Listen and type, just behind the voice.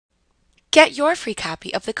Get your free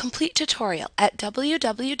copy of the complete tutorial at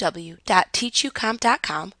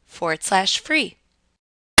www.teachucomp.com/free.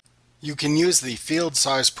 You can use the field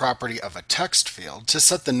size property of a text field to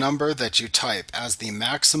set the number that you type as the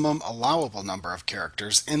maximum allowable number of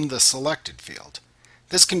characters in the selected field.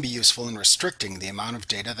 This can be useful in restricting the amount of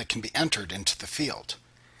data that can be entered into the field.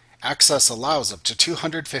 Access allows up to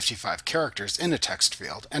 255 characters in a text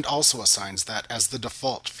field and also assigns that as the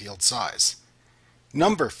default field size.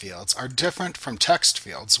 Number fields are different from text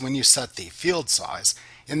fields when you set the field size,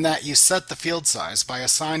 in that you set the field size by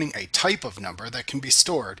assigning a type of number that can be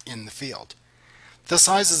stored in the field. The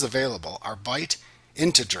sizes available are byte,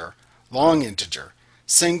 integer, long integer,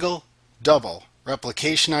 single, double,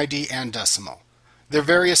 replication ID, and decimal. Their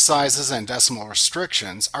various sizes and decimal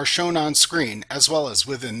restrictions are shown on screen as well as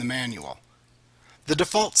within the manual. The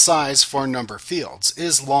default size for number fields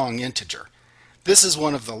is long integer. This is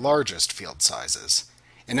one of the largest field sizes.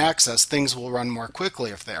 In Access, things will run more quickly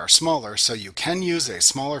if they are smaller, so you can use a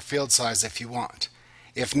smaller field size if you want.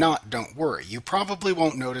 If not, don't worry, you probably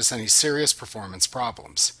won't notice any serious performance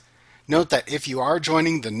problems. Note that if you are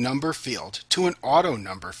joining the number field to an auto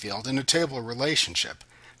number field in a table relationship,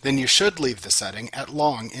 then you should leave the setting at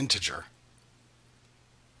long integer.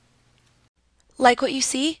 Like what you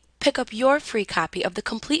see? Pick up your free copy of the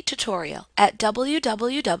complete tutorial at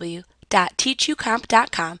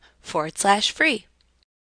www.teachucomp.com/free.